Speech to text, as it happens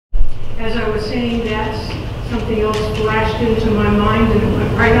as I was saying, that's something else flashed into my mind and it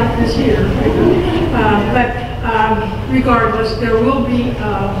went right out this ear. Regardless, there will be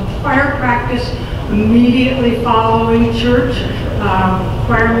choir practice immediately following church.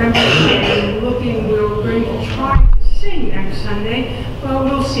 Choir members are looking, we're going to try to sing next Sunday. Well,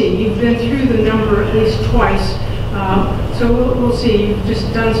 we'll see. You've been through the number at least twice. So we'll see. You've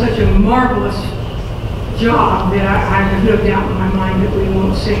just done such a marvelous job that I have no doubt in my mind that we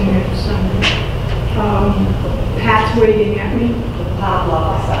won't sing next Sunday. Pat's waving at me.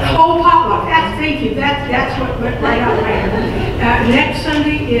 Potluck. Oh, potluck. Thank you. That's what went right out my head. Next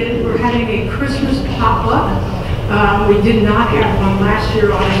Sunday, we're having a Christmas potluck. We did not have one last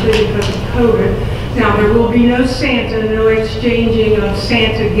year, obviously, because of COVID. Now, there will be no Santa, no exchanging of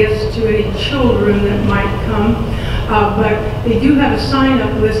Santa gifts to any children that might come. But they do have a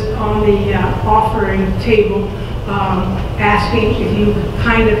sign-up list on the offering table asking if you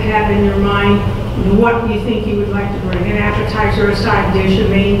kind of have in your mind what you think you would like to bring. An appetizer, a side dish, a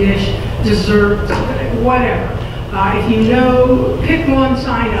main dish, dessert, whatever. If you know, pick one,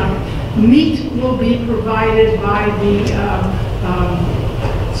 sign up. Meat will be provided by the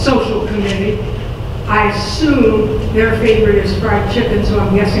social committee. I assume their favorite is fried chicken, so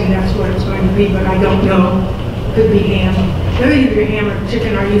I'm guessing that's what it's going to be, but I don't know. Could be ham. Whether you're ham or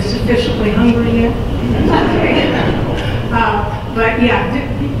chicken, are you sufficiently hungry yet? Okay. But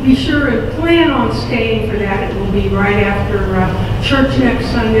yeah, be sure and plan on staying for that. It will be right after church next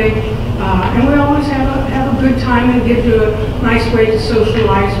Sunday. And we always have a good time and give you a nice way to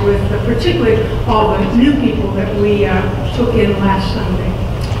socialize with particularly all the new people that we took in last Sunday.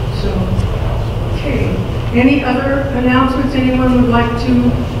 So, okay. Any other announcements anyone would like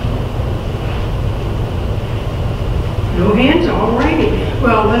to? No hands? All righty.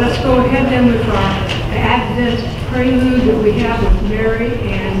 Well, let us go ahead then with our Advent prelude that we have with Mary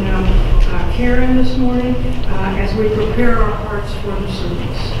and Karen this morning as we prepare our hearts for the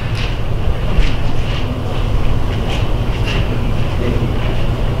service.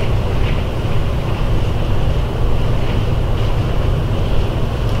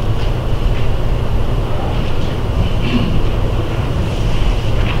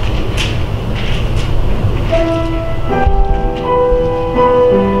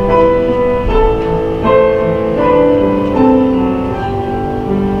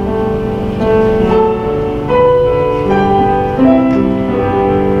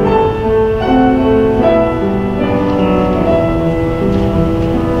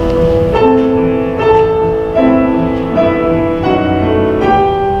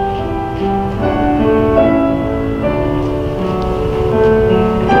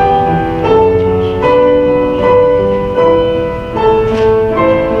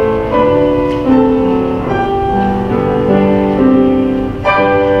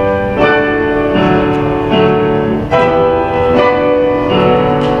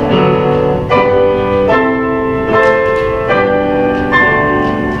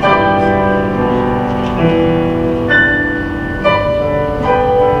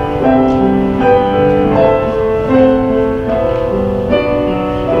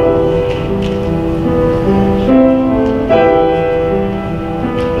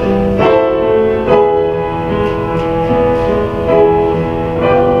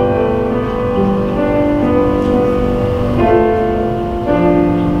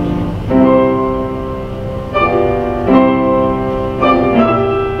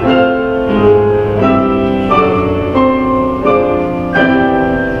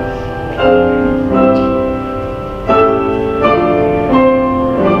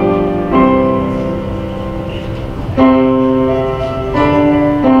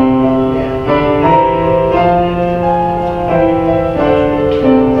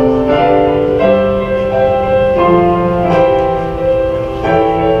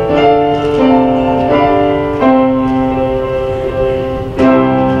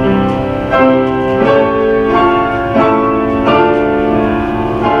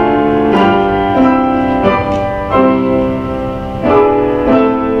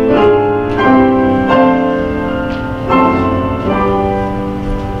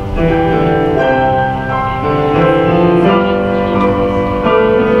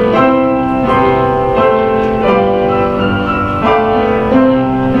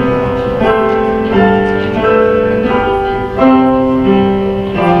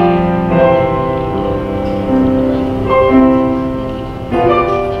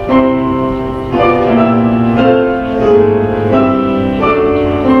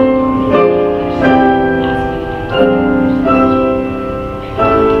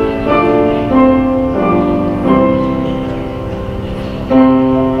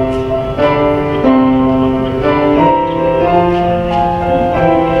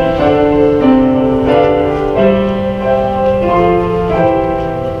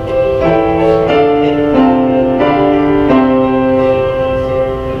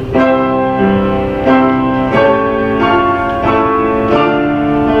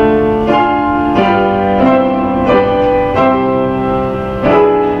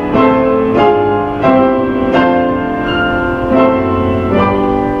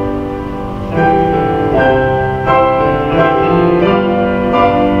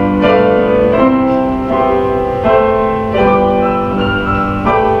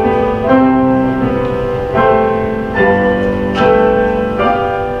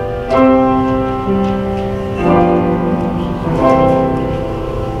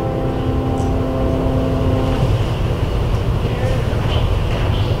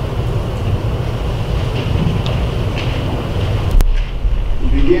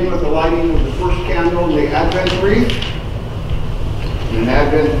 begin with the lighting of the first candle in the Advent wreath and an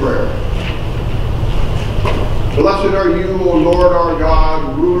Advent prayer. Blessed are you, O Lord our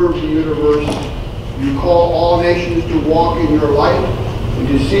God, ruler of the universe. You call all nations to walk in your light and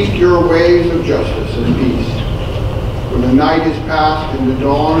to seek your ways of justice and peace. For the night is past and the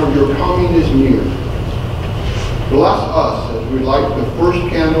dawn of your coming is near. Bless us as we light the first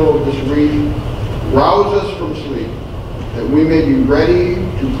candle of this wreath. Rouse us from sleep, that we may be ready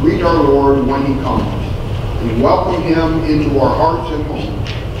to greet our Lord when he comes, and welcome him into our hearts and homes.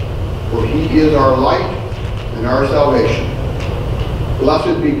 For he is our light and our salvation.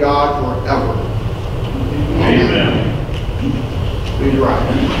 Blessed be God forever. Amen. Please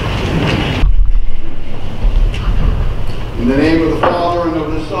rise. In the name of the Father, and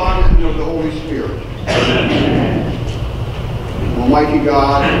of the Son, and of the Holy Spirit. Amen. Almighty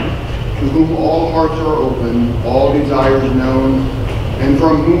God, to whom all hearts are open, all desires known, and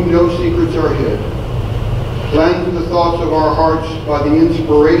from whom no secrets are hid, cleanse the thoughts of our hearts by the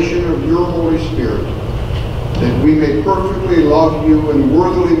inspiration of your Holy Spirit, that we may perfectly love you and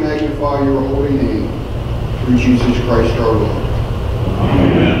worthily magnify your holy name, through Jesus Christ our Lord.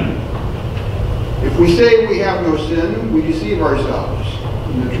 Amen. If we say we have no sin, we deceive ourselves,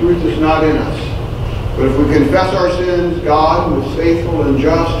 and the truth is not in us. But if we confess our sins, God, who is faithful and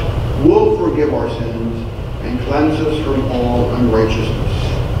just, will forgive our sins and cleanse us from all unrighteousness.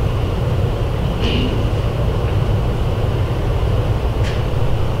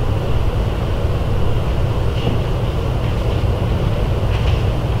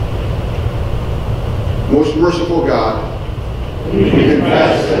 Most merciful God, we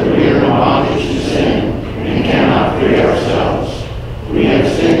confess that we are in bondage to sin and cannot free ourselves. We have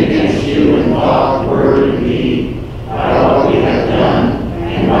sinned against you in thought, word, and deed, by what we have done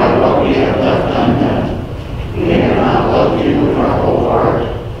and by what we have left undone. We have not loved you with our whole heart.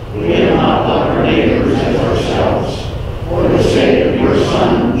 We have not loved our neighbors as ourselves. For the sake of your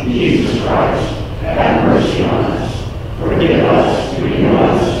Son, Jesus Christ, have mercy on us. Forgive us, renew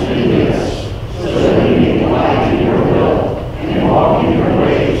us, and lead us, so that we may delight in your will and walk in your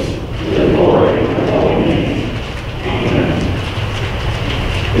ways, to the glory of your holy name. Amen.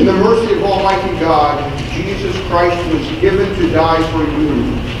 In the mercy of Almighty God, Jesus Christ was given to die for you,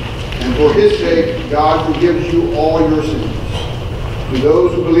 and for his sake, God forgives you all your sins. To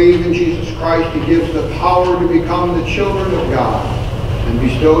those who believe in Jesus Christ, he gives the power to become the children of God, and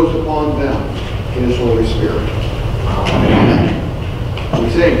bestows upon them his Holy Spirit. Amen. We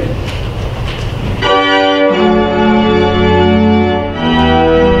sing.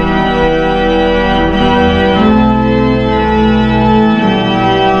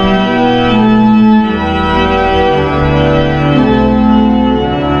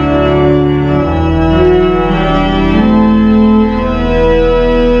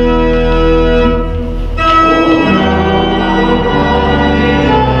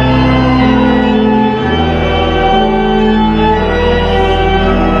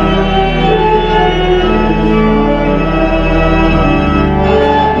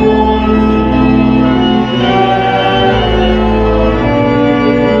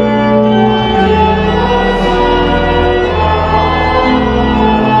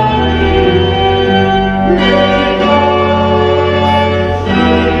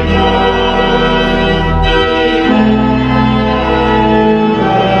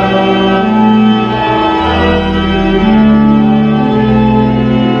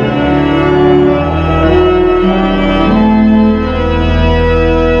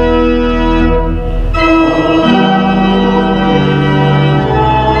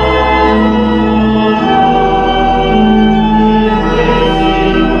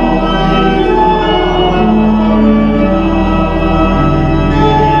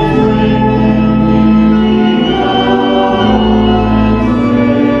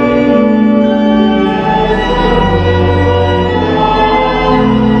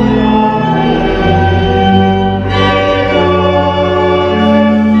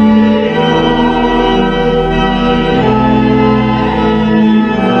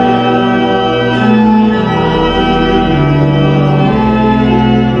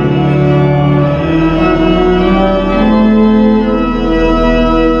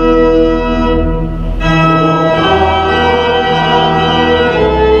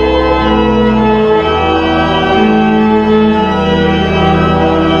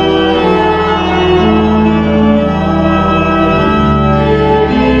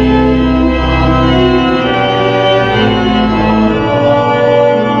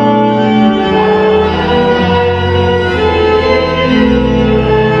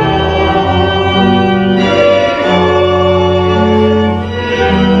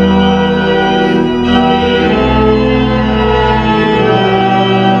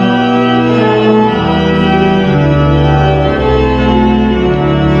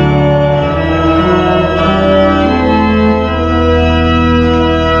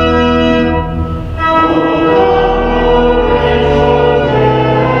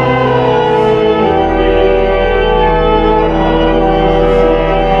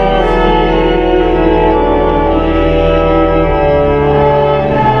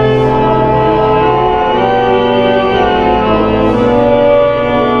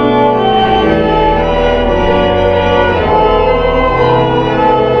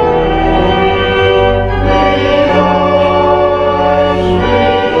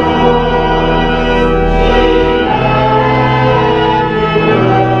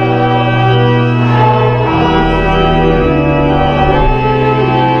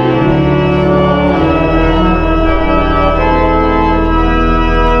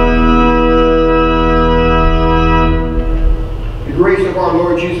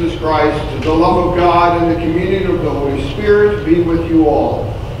 The love of God and the communion of the Holy Spirit be with you all.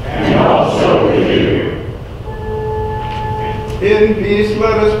 And also with you. In peace,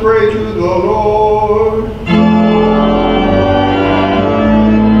 let us pray to the Lord.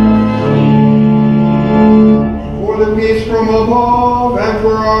 For the peace from above and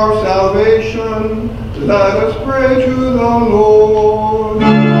for our salvation, let us pray to the Lord.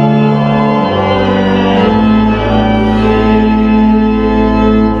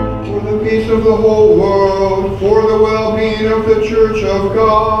 For the peace of the whole world, for the well-being of the Church of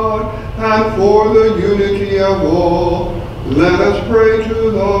God, and for the unity of all, let us pray to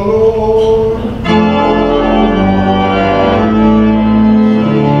the Lord.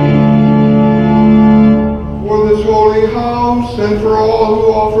 For this holy house and for all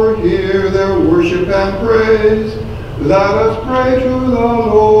who offer here their worship and praise, let us pray to the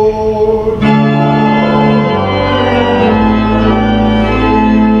Lord.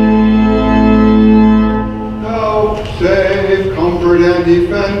 Help, save, comfort, and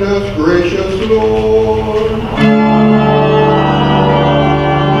defend us, gracious Lord.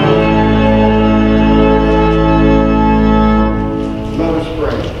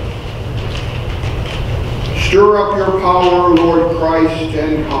 Stir up your power, Lord Christ,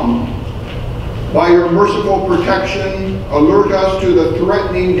 and come. By your merciful protection, alert us to the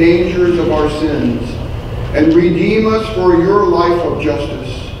threatening dangers of our sins, and redeem us for your life of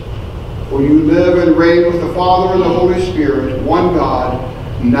justice. For you live and reign with the Father and the Holy Spirit, one God,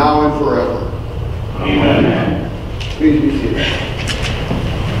 now and forever. Amen. Please be seated.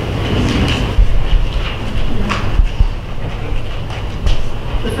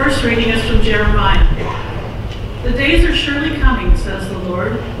 The first reading is from Jeremiah. The days are surely coming, says the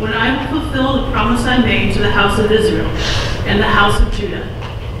Lord, when I will fulfill the promise I made to the house of Israel and the house of Judah.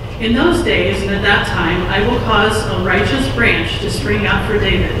 In those days and at that time I will cause a righteous branch to spring up for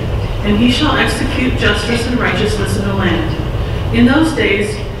David, and he shall execute justice and righteousness in the land. In those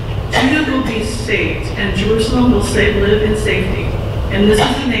days Judah will be saved, and Jerusalem will live in safety. And this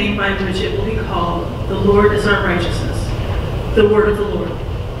is the name by which it will be called, the Lord is our righteousness. The word of the Lord.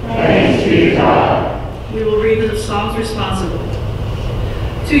 Thanks be to God. We will read the Psalms responsibly.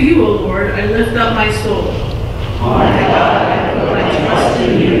 To you, O Lord, I lift up my soul. My God, I put my trust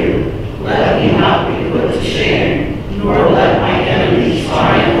in you. Let me not be put to shame, nor let my enemies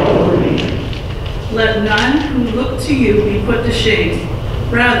triumph over me. Let none who look to you be put to shame.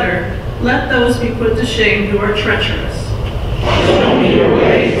 Rather, let those be put to shame who are treacherous. Show me your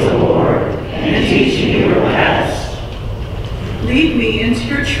ways, O Lord, and teach me your paths. Lead me into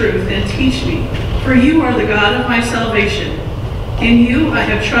your truth and teach me, for you are the God of my salvation. In you I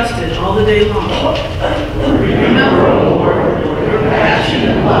have trusted all the day long. Remember, O Lord, your passion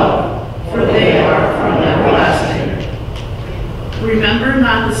and love, for they are from everlasting. Remember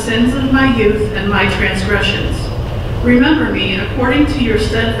not the sins of my youth and my transgressions. Remember me according to your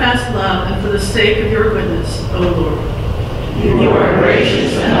steadfast love and for the sake of your goodness, O Lord. You are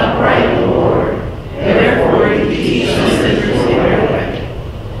gracious and upright, O Lord. Therefore you teach the sinners in your way.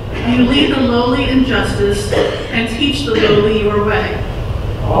 You lead the lowly in justice and teach the lowly your way.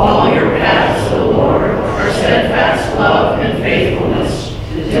 All your paths, O Lord, are steadfast love and faithfulness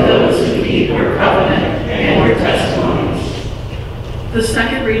to those who keep your covenant and your testimonies. The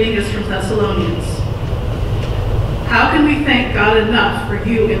second reading is from Thessalonians. How can we thank God enough for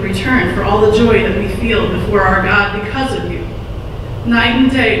you in return for all the joy that we feel before our God because of you? Night and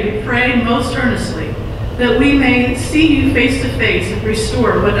day we pray most earnestly that we may see you face to face and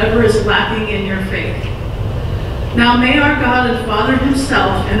restore whatever is lacking in your faith. Now may our God and Father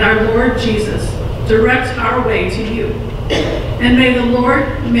himself and our Lord Jesus direct our way to you. And may the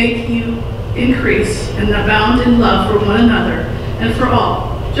Lord make you increase and abound in love for one another and for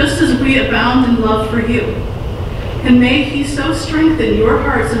all, just as we abound in love for you. And may he so strengthen your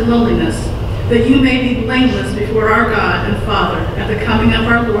hearts in lowliness that you may be blameless before our God and Father at the coming of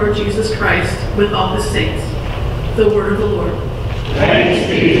our Lord Jesus Christ with all his saints. The word of the Lord. Thanks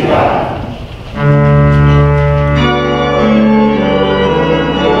be to God.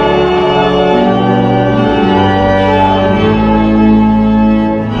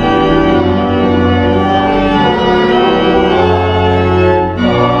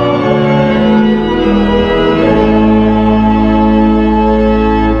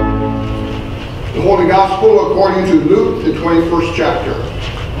 Gospel according to Luke, the 21st chapter.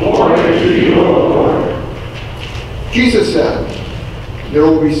 Glory to you, O Lord. Jesus said, there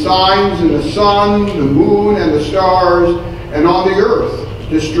will be signs in the sun, the moon, and the stars, and on the earth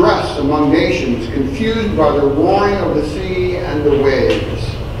distress among nations, confused by the roaring of the sea and the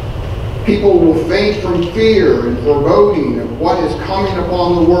waves. People will faint from fear and foreboding of what is coming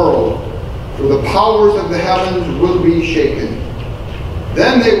upon the world, for the powers of the heavens will be shaken.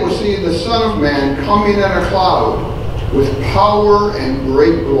 Then they will see the Son of Man coming in a cloud with power and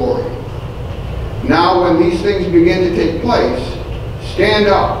great glory. Now when these things begin to take place, stand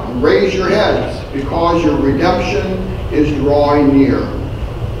up and raise your heads, because your redemption is drawing near.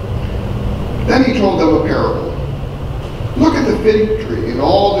 Then he told them a parable. Look at the fig tree and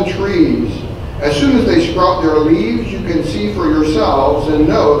all the trees. As soon as they sprout their leaves, you can see for yourselves and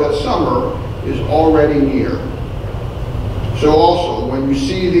know that summer is already near. So also, when you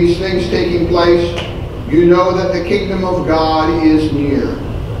see these things taking place, you know that the kingdom of God is near.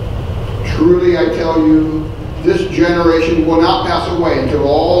 Truly I tell you, this generation will not pass away until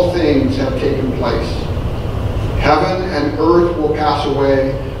all things have taken place. Heaven and earth will pass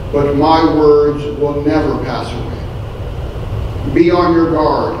away, but my words will never pass away. Be on your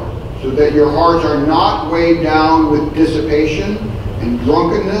guard, so that your hearts are not weighed down with dissipation and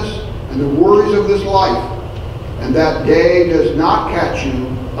drunkenness and the worries of this life, and that day does not catch you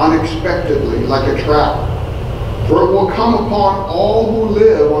unexpectedly like a trap. For it will come upon all who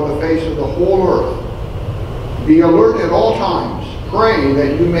live on the face of the whole earth. Be alert at all times, praying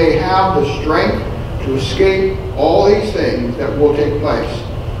that you may have the strength to escape all these things that will take place,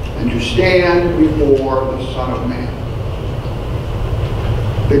 and to stand before the Son of Man.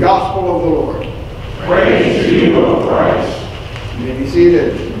 The Gospel of the Lord. Praise to you, O Christ. You may be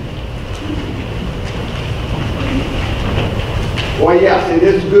seated. Well, yes, it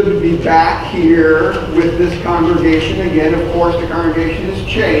is good to be back here with this congregation again. Of course, the congregation has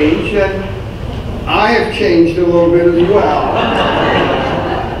changed, and I have changed a little bit as well.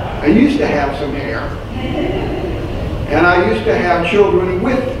 I used to have some hair, and I used to have children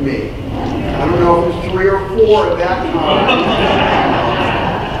with me. I don't know if it was 3 or 4 at that time,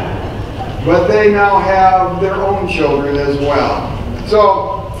 but they now have their own children as well.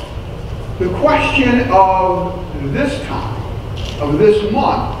 So, the question of this time, of this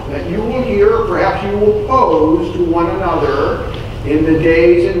month, that you will hear, or perhaps you will pose to one another in the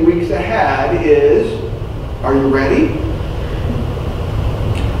days and weeks ahead is, are you ready?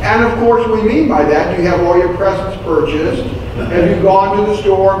 And of course we mean by that, do you have all your presents purchased? Have you gone to the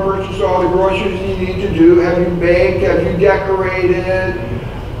store and purchased all the groceries you need to do? Have you baked? Have you decorated?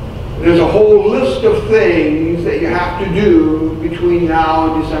 There's a whole list of things that you have to do between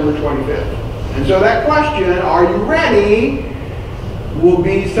now and December 25th. And so that question, are you ready, will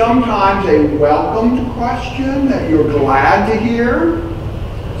be sometimes a welcomed question that you're glad to hear.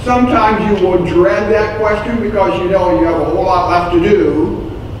 Sometimes you will dread that question because you know you have a whole lot left to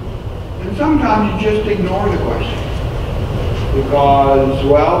do. And sometimes you just ignore the question because,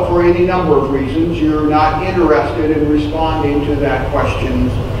 well, for any number of reasons, you're not interested in responding to that question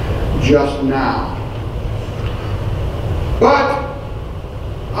just now. But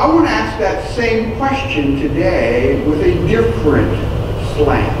I want to ask that same question today with a different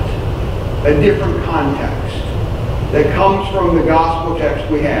slant, a different context that comes from the gospel text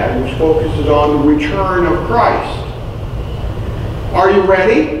we had, which focuses on the return of Christ. Are you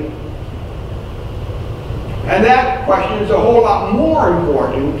ready? And that question is a whole lot more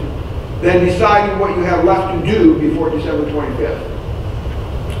important than deciding what you have left to do before December 25th.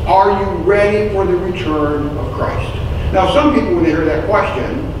 Are you ready for the return of Christ? Now, some people, when they hear that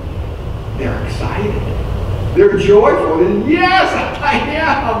question, they're excited. They're joyful. And yes, I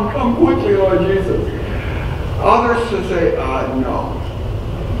am. Come quickly, Lord Jesus. Others will say, no,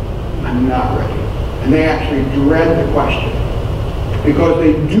 I'm not ready. And they actually dread the question because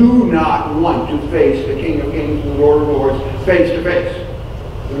they do not want to face the King of Kings and the Lord of Lords face to face.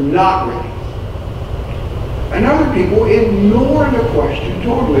 They're not ready. And other people ignore the question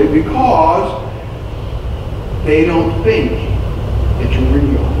totally because they don't think it's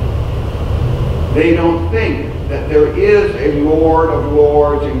real. They don't think that there is a Lord of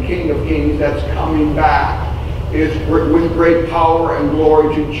Lords and King of Kings that's coming back with great power and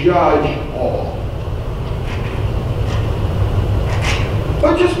glory to judge all.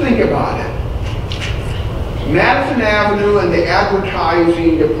 But just think about it. Madison Avenue and the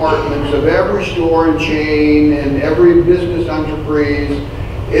advertising departments of every store and chain and every business enterprise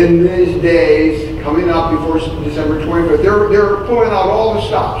in these days coming up before December 25th, they're pulling out all the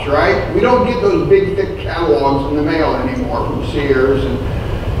stops, right? We don't get those big, thick catalogs in the mail anymore from Sears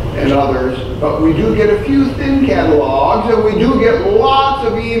and others, but we do get a few thin catalogs, and we do get lots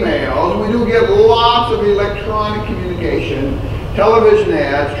of emails, we do get lots of electronic communication, television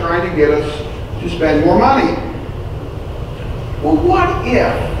ads trying to get us to spend more money. Well, what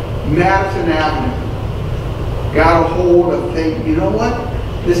if Madison Avenue got a hold of thinking, you know what?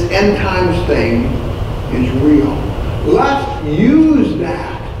 This end times thing is real. Let's use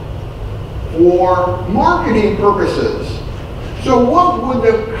that for marketing purposes. So what would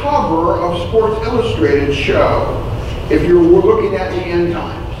the cover of Sports Illustrated show if you were looking at the end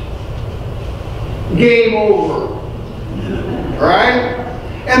times? Game over. Right?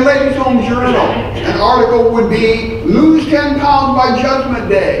 And Ladies' Home Journal, an article would be, lose 10 pounds by Judgment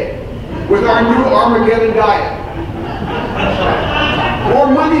Day with our new Armageddon diet.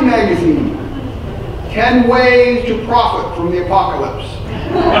 Or Money Magazine, 10 ways to profit from the apocalypse.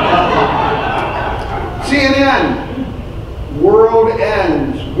 CNN, world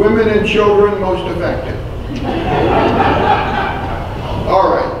ends, women and children most affected. All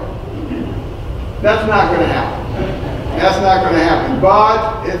right. That's not going to happen. That's not going to happen.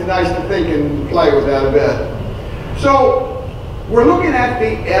 But it's nice to think and play with that a bit. So we're looking at the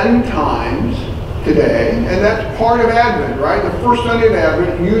end times today, and that's part of Advent, right? The first Sunday of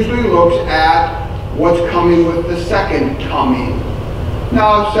Advent usually looks at what's coming with the second coming.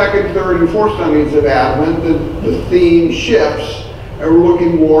 Now, second, third, and fourth Sundays of Advent, the theme shifts, and we're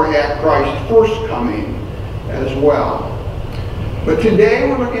looking more at Christ's first coming as well. But today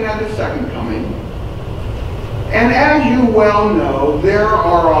we're looking at the second coming. And as you well know, there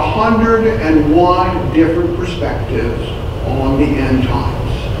are 101 different perspectives on the end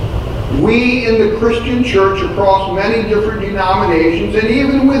times. We in the Christian church across many different denominations, and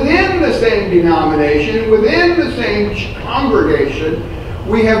even within the same denomination, within the same congregation,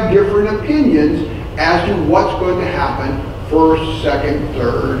 we have different opinions as to what's going to happen first, second,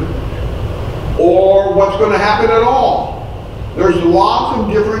 third, or what's going to happen at all. There's lots of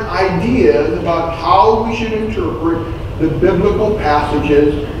different ideas about how we should interpret the biblical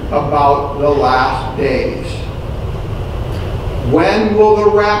passages about the last days. When will the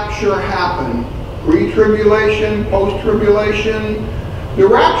rapture happen? Pre-tribulation, post-tribulation? The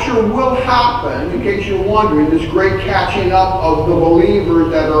rapture will happen, in case you're wondering, this great catching up of the believers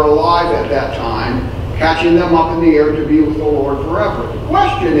that are alive at that time, catching them up in the air to be with the Lord forever. The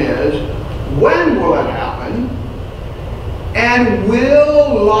question is, when will it happen? And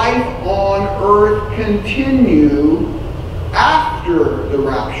will life on earth continue after the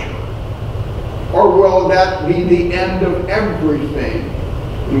rapture? Or will that be the end of everything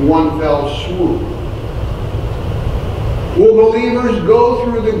in one fell swoop? Will believers go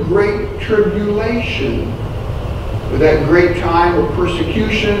through the great tribulation, with that great time of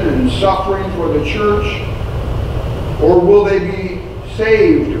persecution and suffering for the church? Or will they be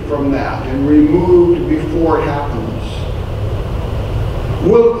saved from that and removed before it happens?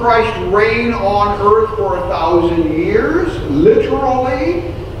 Will Christ reign on earth for 1,000 years,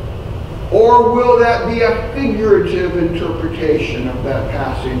 literally? Or will that be a figurative interpretation of that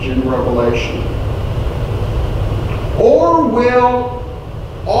passage in Revelation? Or will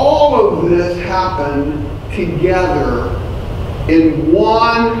all of this happen together in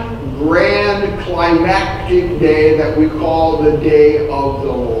one grand climactic day that we call the Day of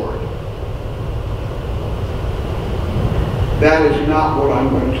the Lord? That is not what I'm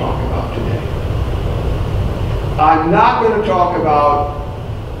going to talk about today. I'm not going to talk about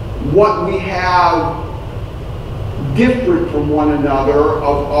what we have different from one another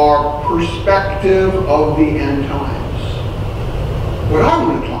of our perspective of the end times. What I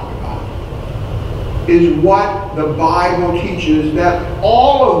want to talk about is what the Bible teaches that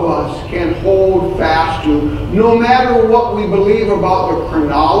all of us can hold fast to, no matter what we believe about the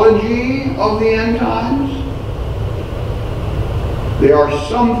chronology of the end times. There are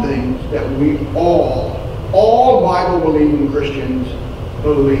some things that we all Bible-believing Christians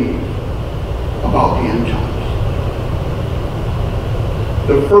believe about the end times.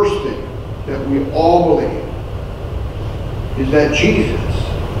 The first thing that we all believe is that Jesus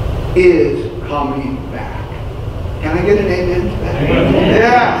is coming back. Can I get an amen to that?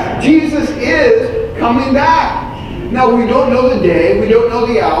 Yeah, Jesus is coming back. Now, we don't know the day, we don't know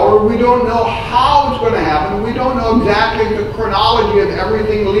the hour, we don't know how it's going to happen, we don't know exactly the chronology of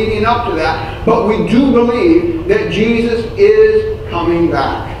everything leading up to that, but we do believe that Jesus is coming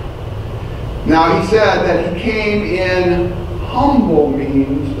back. Now, he said that he came in humble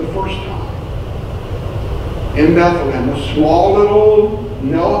means the first time. In Bethlehem, a small little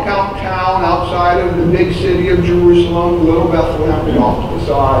no-account town outside of the big city of Jerusalem, little Bethlehem off to the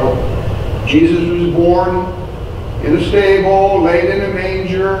side. Jesus was born in a stable, laid in a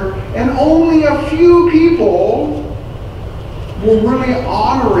manger, and only a few people were really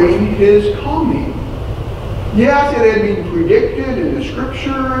honoring his coming. Yes, it had been predicted in the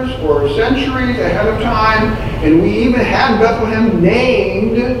scriptures for centuries ahead of time, and we even had Bethlehem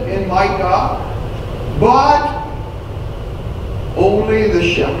named in Micah, but only the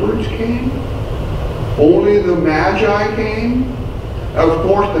shepherds came, only the Magi came, Of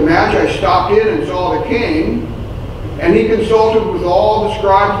course, the Magi stopped in and saw the king, and he consulted with all the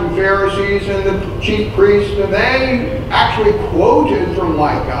scribes and Pharisees and the chief priests, and they actually quoted from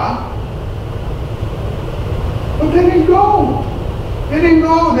Micah. But they didn't go. They didn't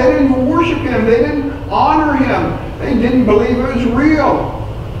go. They didn't worship him. They didn't honor him. They didn't believe it was real.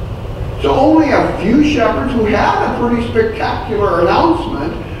 So only a few shepherds who had a pretty spectacular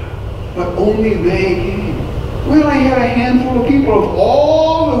announcement, but only they came. We only had a handful of people. Of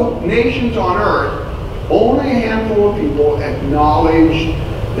all the nations on earth, only a handful of people acknowledged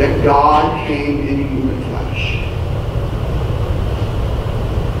that God came in human flesh.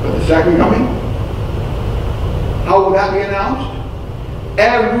 But the second coming, how will that be announced?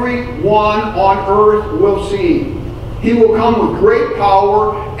 Everyone on earth will see. He will come with great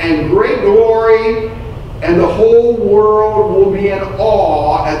power and great glory, and the whole world will be in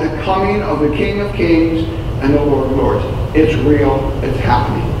awe at the coming of the King of Kings and the Lord of Lords. It's real. It's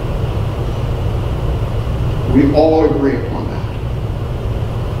happening. We all agree upon that.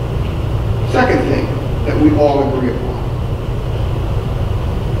 Second thing that we all agree upon.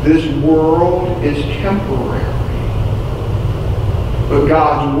 This world is temporary, but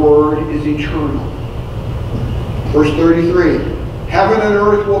God's word is eternal. Verse 33, heaven and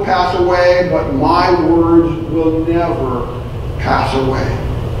earth will pass away, but my words will never pass away.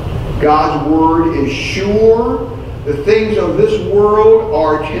 God's word is sure. The things of this world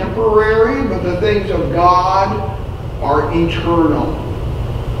are temporary, but the things of God are eternal.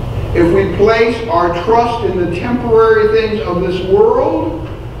 If we place our trust in the temporary things of this world,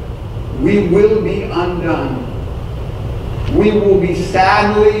 we will be undone. We will be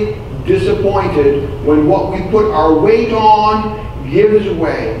sadly disappointed when what we put our weight on gives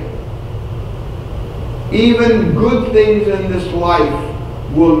way. Even good things in this life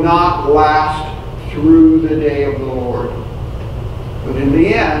will not last through the day of the Lord. But in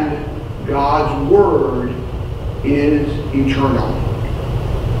the end, God's word is eternal.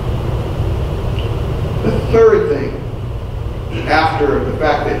 The third thing, after the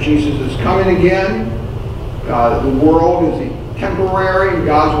fact that Jesus is coming again, the world is temporary,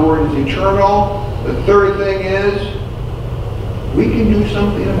 God's word is eternal. The third thing is, we can do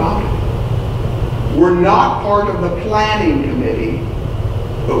something about it. We're not part of the planning committee,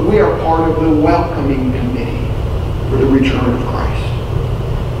 but we are part of the welcoming committee for the return of Christ.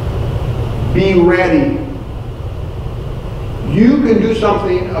 Be ready. You can do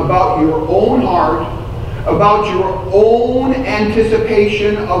something about your own heart, about your own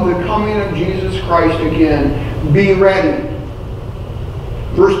anticipation of the coming of Jesus Christ again. Be ready.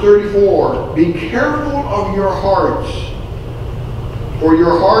 Verse 34, be careful of your hearts, for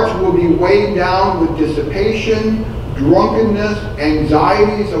your hearts will be weighed down with dissipation, drunkenness,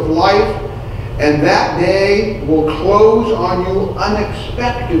 anxieties of life, and that day will close on you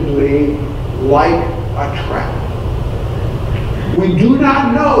unexpectedly like a trap. We do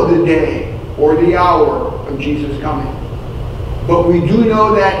not know the day or the hour of Jesus coming, but we do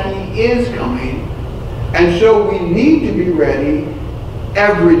know that he is coming, and so we need to be ready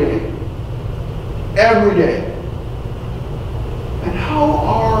every day. Every day. And how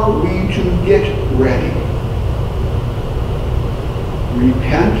are we to get ready?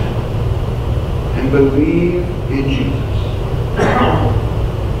 Repent and believe in Jesus.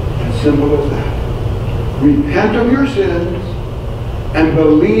 As simple as that. Repent of your sins and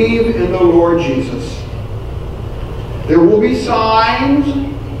believe in the Lord Jesus. There will be signs,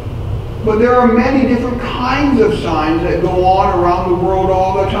 but there are many different kinds of signs that go on around the world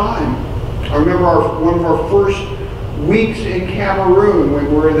all the time. I remember one of our first weeks in Cameroon when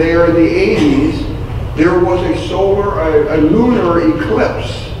we were there in the 80s, there was a lunar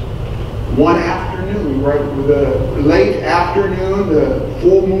eclipse one afternoon, right? The late afternoon, the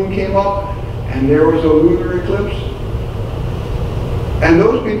full moon came up, and there was a lunar eclipse. And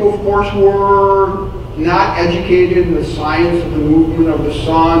those people, of course, were not educated in the science of the movement of the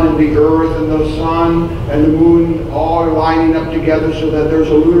sun and the earth and the sun and the moon all lining up together so that there's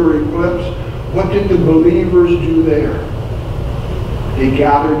a lunar eclipse. What did the believers do there? They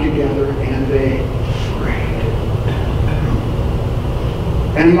gathered together and they prayed.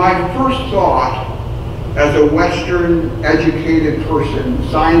 And my first thought, as a Western educated person,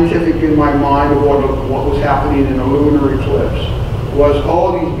 scientific in my mind of what was happening in a lunar eclipse, was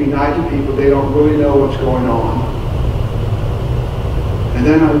all these benighted people, they don't really know what's going on. And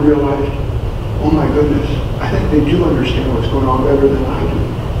then I realized, oh my goodness, I think they do understand what's going on better than I do.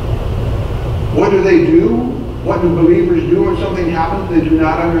 What do they do? What do believers do when something happens they do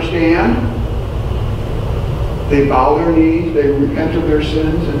not understand? They bow their knees, they repent of their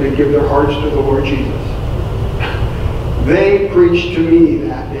sins, and they give their hearts to the Lord Jesus. They preached to me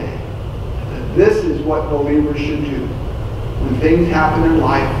that day that this is what believers should do when things happen in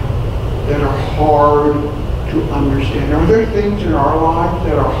life that are hard to understand. Are there things in our lives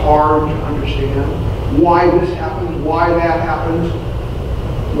that are hard to understand? Why this happens, why that happens?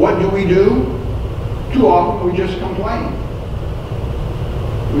 What do? Too often we just complain.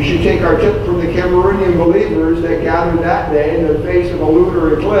 We should take our tip from the Cameroonian believers that gathered that day in the face of a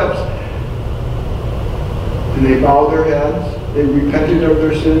lunar eclipse, and they bowed their heads, they repented of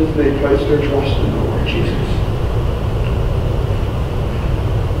their sins, and they placed their trust in the Lord Jesus.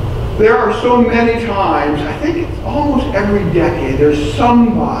 There are so many times, I think it's almost every decade, there's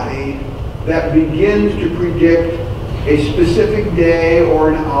somebody that begins to predict a specific day or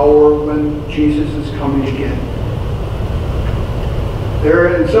an hour when Jesus is coming again.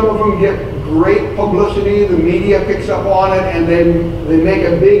 And some of them get great publicity, the media picks up on it, and they make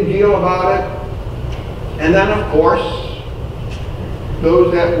a big deal about it. And then, of course,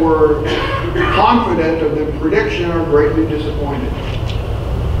 those that were confident of the prediction are greatly disappointed.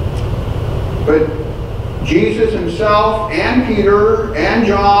 But Jesus himself and Peter and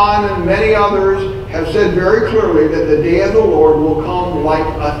John and many others have said very clearly that the day of the Lord will come like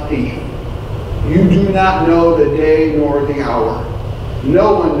a thief. You do not know the day nor the hour.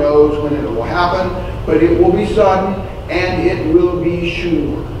 No one knows when it will happen, but it will be sudden and it will be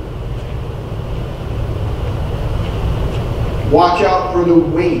sure. Watch out for the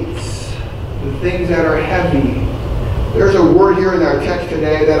weights, the things that are heavy. There's a word here in our text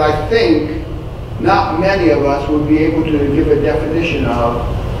today that I think not many of us would be able to give a definition of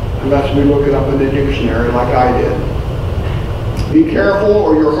unless we look it up in the dictionary like I did. Be careful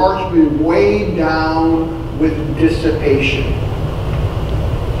or your hearts will be weighed down with dissipation.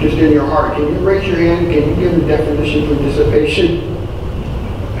 Just in your heart. Can you raise your hand? Can you give a definition for dissipation?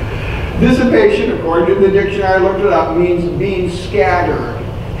 Dissipation, according to the dictionary, I looked it up, means being scattered.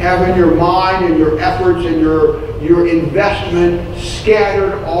 Having your mind and your efforts and your investment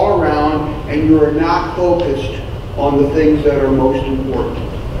scattered all around, and you are not focused on the things that are most important.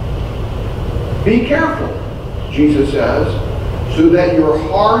 Be careful, Jesus says, so that your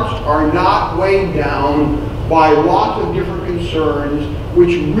hearts are not weighed down by lots of different concerns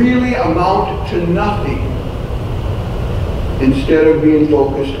which really amount to nothing, instead of being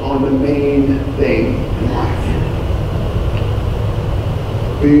focused on the main thing in life.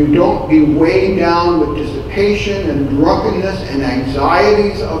 You don't be weighed down with dissipation and drunkenness and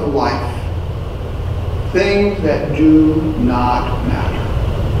anxieties of life, things that do not matter.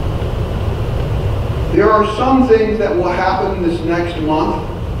 There are some things that will happen this next month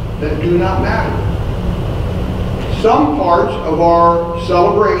that do not matter. Some parts of our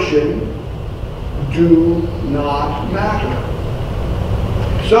celebration do not matter.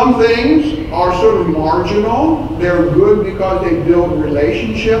 Some things are sort of marginal. They're good because they build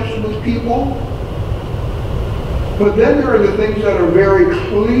relationships with people. But then there are the things that are very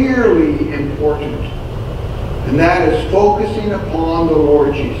clearly important. And that is focusing upon the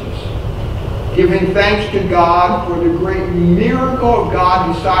Lord Jesus. Giving thanks to God for the great miracle of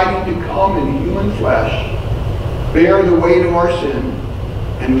God deciding to come in human flesh, bear the weight of our sin,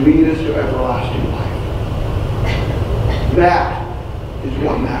 and lead us to everlasting life. That is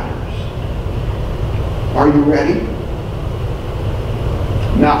what matters. Are you ready?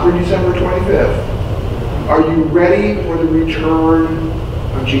 Not for December 25th. Are you ready for the return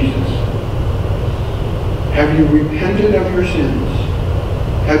of Jesus? Have you repented of your sins?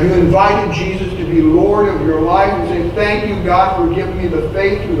 Have you invited Jesus to be Lord of your life and say, thank you, God, for giving me the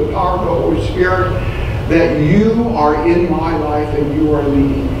faith through the power of the Holy Spirit that you are in my life and you are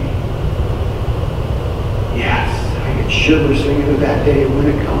leading me? Yes, I get shivers thinking of that day when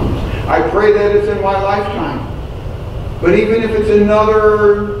it comes. I pray that it's in my lifetime. But even if it's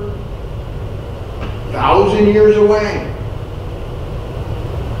another 1,000 years away,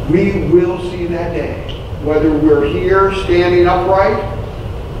 we will see that day. Whether we're here standing upright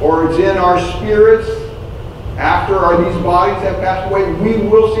or it's in our spirits after these bodies have passed away, we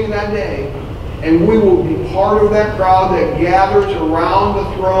will see that day. And we will be part of that crowd that gathers around the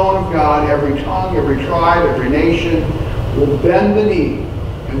throne of God. Every tongue, every tribe, every nation will bend the knee,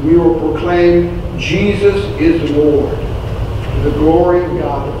 and we will proclaim Jesus is Lord, to the glory of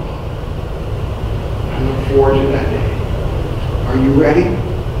God the Father. I look forward to that day. Are you ready?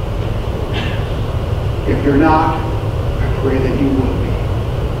 If you're not, I pray that you will be.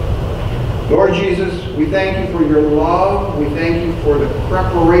 Lord Jesus, we thank you for your love. We thank you for the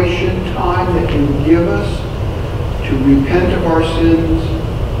preparation time that you give us to repent of our sins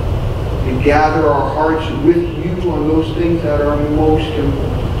and gather our hearts with you on those things that are most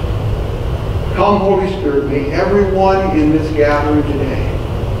important. Come, Holy Spirit, may everyone in this gathering today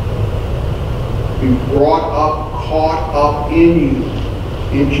be brought up, caught up in you,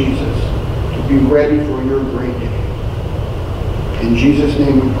 in Jesus, to be ready for your great day. In Jesus'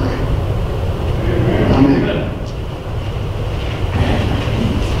 name we pray. Amen.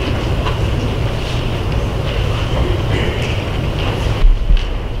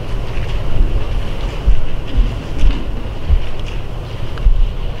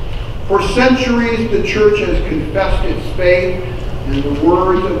 For centuries, the church has confessed its faith in the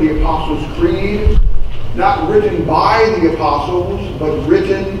words of the Apostles' Creed, not written by the apostles, but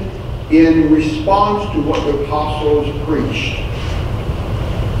written in response to what the apostles preached.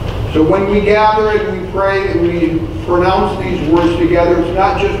 So when we gather and we pray and we pronounce these words together, it's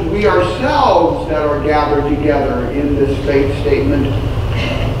not just we ourselves that are gathered together in this faith statement,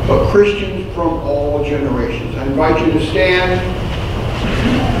 but Christians from all generations. I invite you to stand.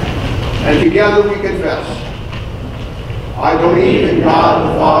 And together we confess. I believe in God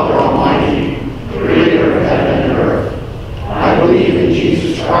the Father Almighty, creator of heaven and earth. I believe in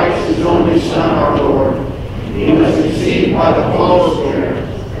Jesus Christ, his only Son, our Lord. He was conceived by the Holy Spirit,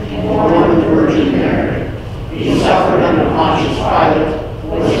 and born of the Virgin Mary. He suffered under Pontius Pilate,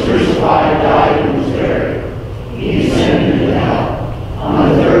 was crucified, died, and was buried. He descended into hell. On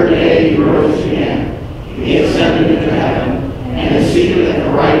the third day he rose again. He ascended into heaven, and is seated at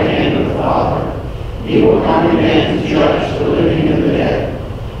the right hand of the Father. He will come again to judge the living and the dead.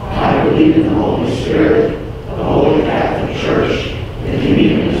 I believe in the Holy Spirit, the Holy Catholic Church, the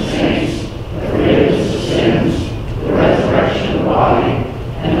communion of saints, the forgiveness of sins, the resurrection of the body,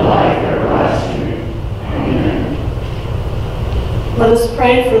 and the life everlasting. Amen. Let us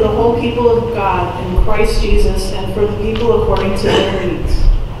pray for the whole people of God in Christ Jesus and for the people according to their needs.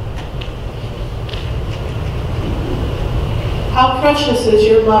 How precious is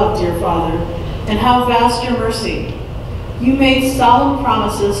your love, dear Father, and how vast your mercy. You made solemn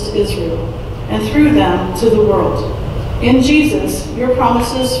promises to Israel, and through them to the world. In Jesus, your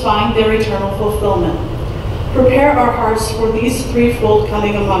promises find their eternal fulfillment. Prepare our hearts for these threefold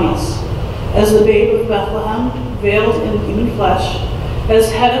coming among us, as the babe of Bethlehem, veiled in human flesh,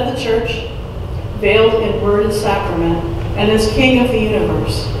 as head of the church, veiled in word and sacrament, and as King of the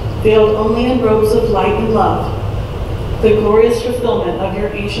universe, veiled only in robes of light and love, the glorious fulfillment of your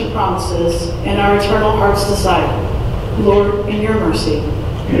ancient promises and our eternal heart's desire. Lord, in your mercy,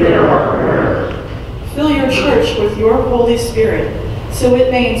 hear our prayer. Fill your church with your Holy Spirit, so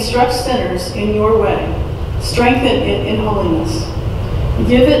it may instruct sinners in your way, strengthen it in holiness.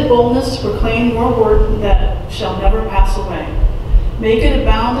 Give it boldness to proclaim your word that shall never pass away. Make it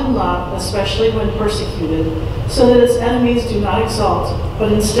abound in love, especially when persecuted, so that its enemies do not exalt,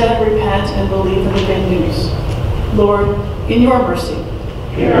 but instead repent and believe in the good news. Lord, in your mercy,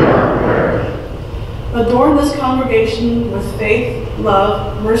 hear our prayer. Adorn this congregation with faith,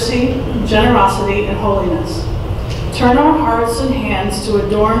 love, mercy, generosity, and holiness. Turn our hearts and hands to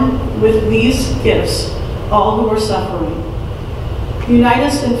adorn with these gifts all who are suffering. Unite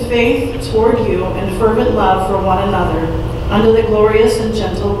us in faith toward you and fervent love for one another, under the glorious and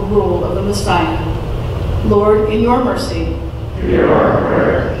gentle rule of the Messiah. Lord, in your mercy, hear our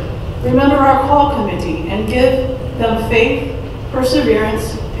prayer. Remember our call committee and give them faith,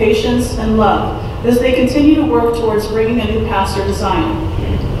 perseverance, patience, and love as they continue to work towards bringing a new pastor to Zion.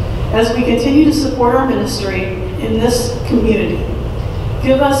 As we continue to support our ministry in this community,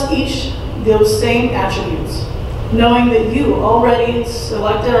 give us each those same attributes. Knowing that you already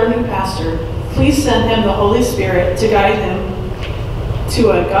selected our new pastor, please send him the Holy Spirit to guide him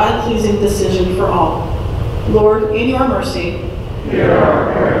to a God-pleasing decision for all. Lord, in your mercy, hear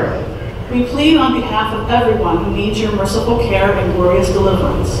our prayer. We plead on behalf of everyone who needs your merciful care and glorious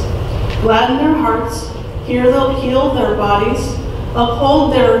deliverance. Gladden their hearts, heal their bodies,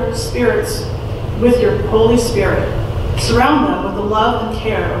 uphold their spirits with your Holy Spirit. Surround them with the love and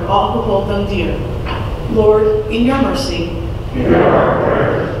care of all who hold them dear. Lord, in your mercy, hear our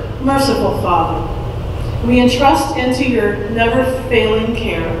prayer. Merciful Father, we entrust into your never-failing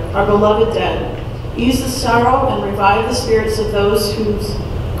care our beloved dead. Ease the sorrow and revive the spirits of those whose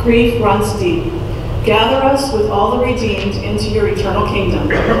grief runs deep. Gather us with all the redeemed into your eternal kingdom,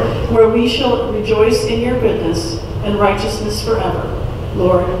 where we shall rejoice in your goodness and righteousness forever.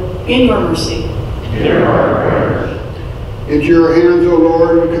 Lord, in your mercy, hear our prayer. Into your hands, O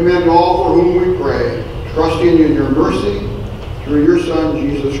Lord, we commend all for whom we pray, trusting in your mercy through your Son,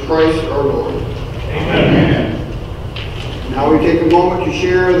 Jesus Christ, our Lord. Amen. Now we take a moment to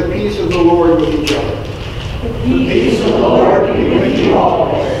share the peace of the Lord with each other. The peace of the Lord be with you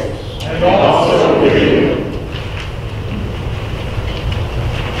always, and also with you.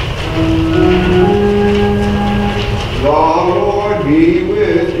 be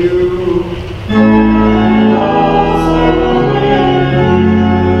with you.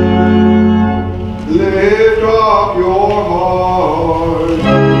 Lift up your heart.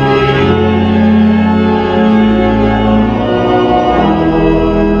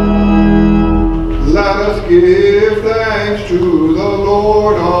 Let us give thanks to the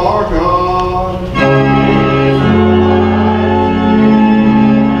Lord our God.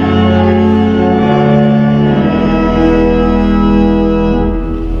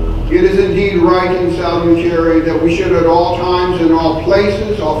 It is indeed right and salutary that we should at all times and all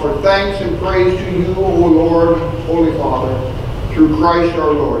places offer thanks and praise to you, O Lord, Holy Father, through Christ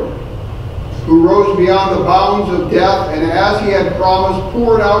our Lord, who rose beyond the bounds of death, and as he had promised,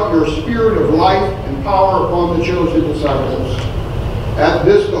 poured out your spirit of life and power upon the chosen disciples. At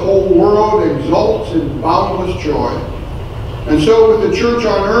this the whole world exults in boundless joy. And so with the church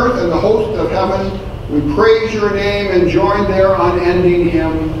on earth and the host of heaven, we praise your name and join their unending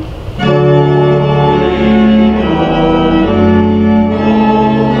hymn.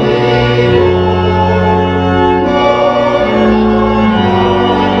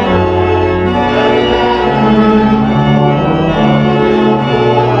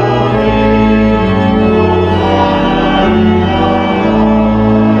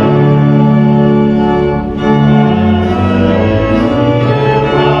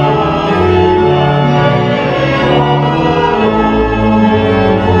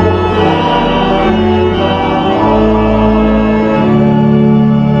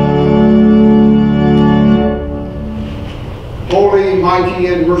 Mighty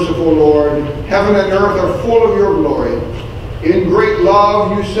and merciful Lord, heaven and earth are full of your glory. In great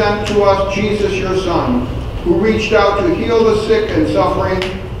love you sent to us Jesus your Son, who reached out to heal the sick and suffering,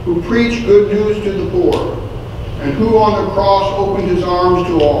 who preached good news to the poor, and who on the cross opened his arms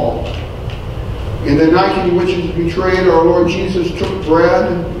to all. In the night in which he was betrayed, our Lord Jesus took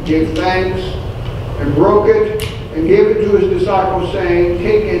bread, gave thanks, and broke it, and gave it to his disciples, saying,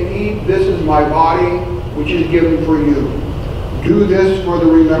 "Take and eat, this is my body, which is given for you. Do this for the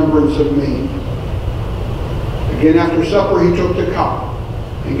remembrance of me." Again, after supper, he took the cup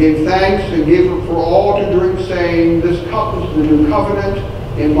and gave thanks and gave it for all to drink, saying, "This cup is the new covenant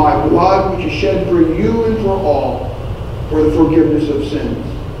in my blood, which is shed for you and for all for the forgiveness of sins.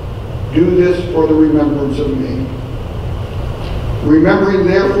 Do this for the remembrance of me." Remembering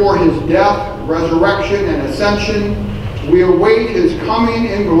therefore his death, resurrection, and ascension, we await his coming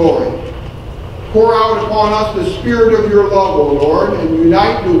in glory. Pour out upon us the spirit of your love, O Lord, and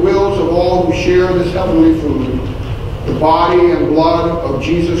unite the wills of all who share this heavenly food, the body and blood of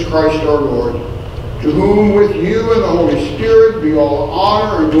Jesus Christ our Lord, to whom with you and the Holy Spirit be all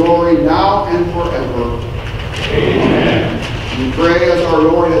honor and glory now and forever. Amen. We pray as our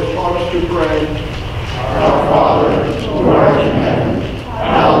Lord has taught us to pray. Our Father, who art in heaven,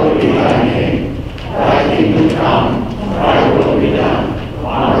 hallowed be thy name. Thy kingdom come, thy will be done,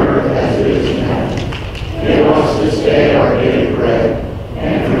 on earth as it is in heaven. Give us this day our daily bread,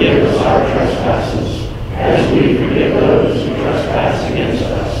 and forgive us our trespasses, as we forgive those who trespass against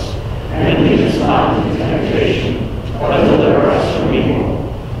us. And lead us not into temptation, but deliver us from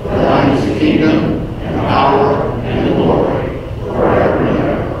evil. For thine is the kingdom, and the power, and the glory, forever and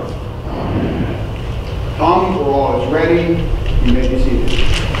ever. Amen. Come, for all is ready. You may be seated.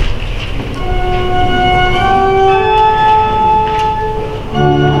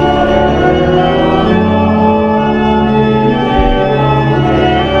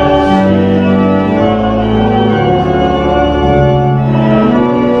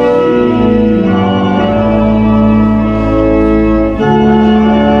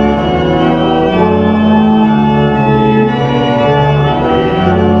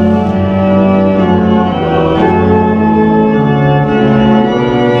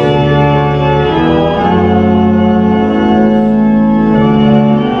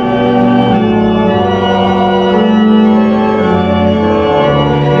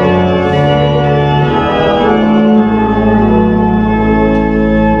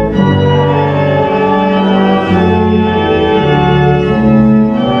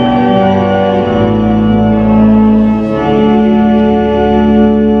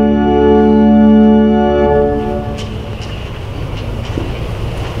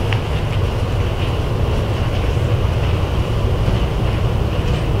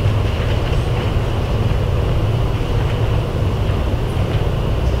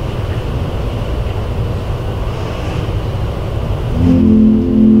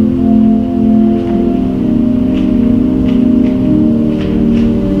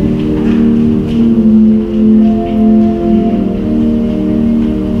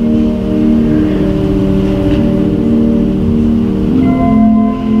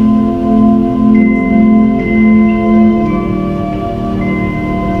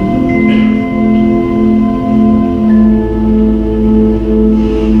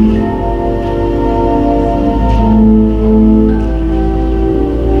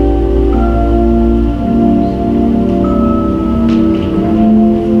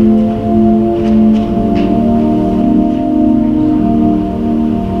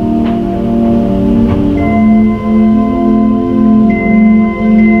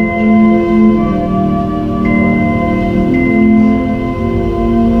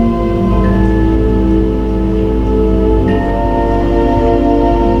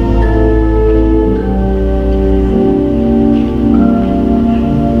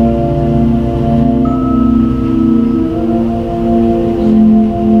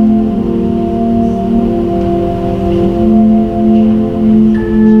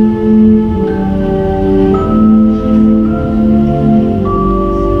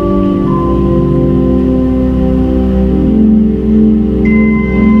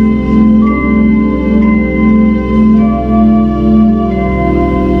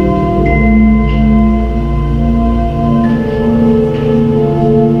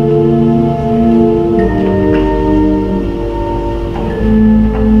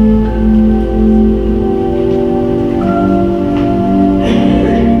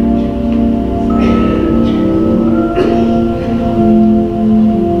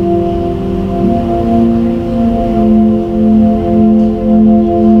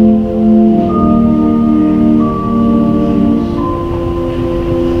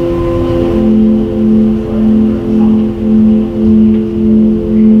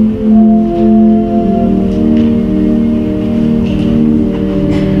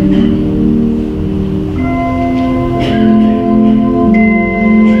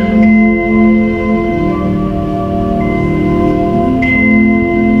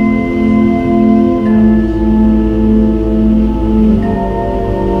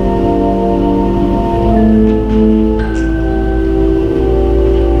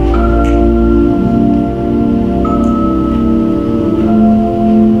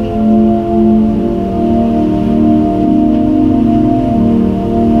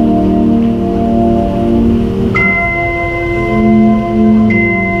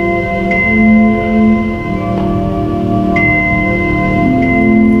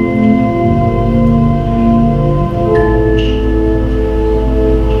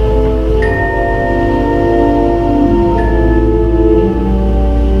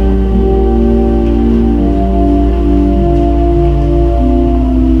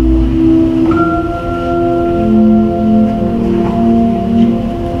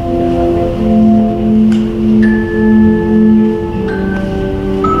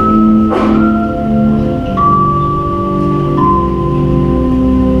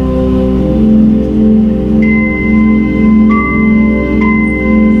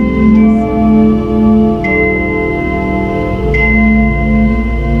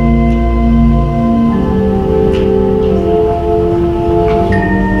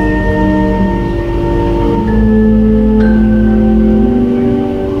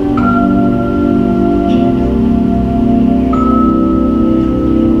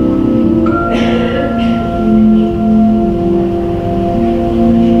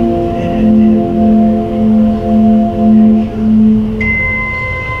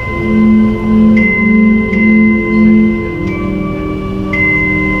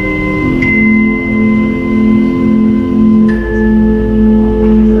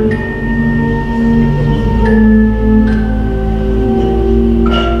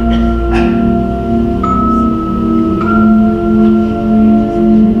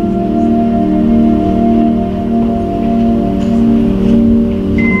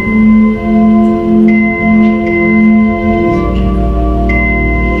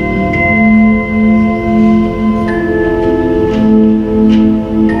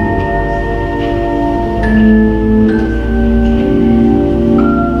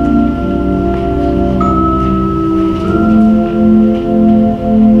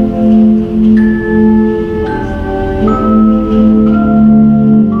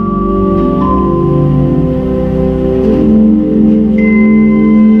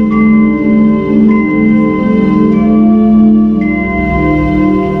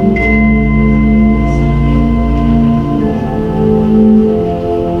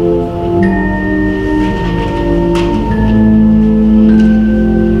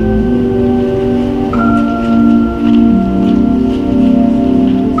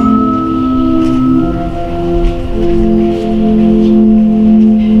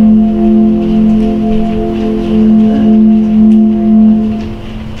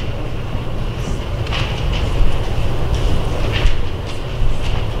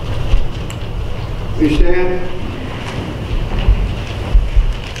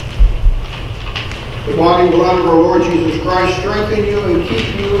 The body and blood of our Lord Jesus Christ strengthen you and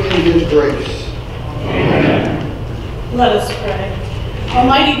keep you in his grace. Amen. Let us pray.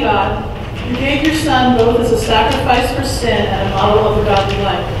 Almighty God, you gave your Son both as a sacrifice for sin and a model of a godly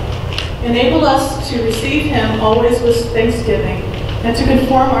life. Enable us to receive him always with thanksgiving and to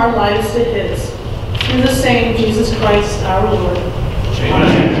conform our lives to his. Through the same Jesus Christ our Lord.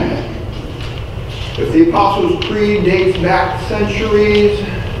 Amen. If the Apostles' Creed dates back centuries,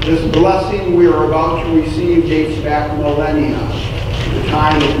 this blessing we are about to receive dates back millennia, the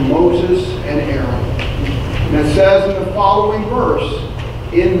time of Moses and Aaron. And it says in the following verse,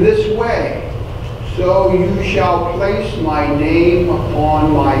 "In this way, so you shall place my name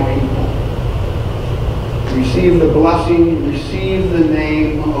upon my people." Receive the blessing, receive the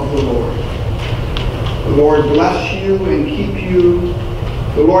name of the Lord. The Lord bless you and keep you.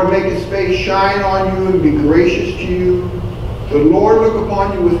 The Lord make his face shine on you and be gracious to you. The Lord look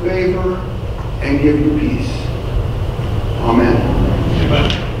upon you with favor and give you peace. Amen.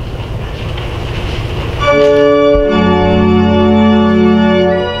 Amen.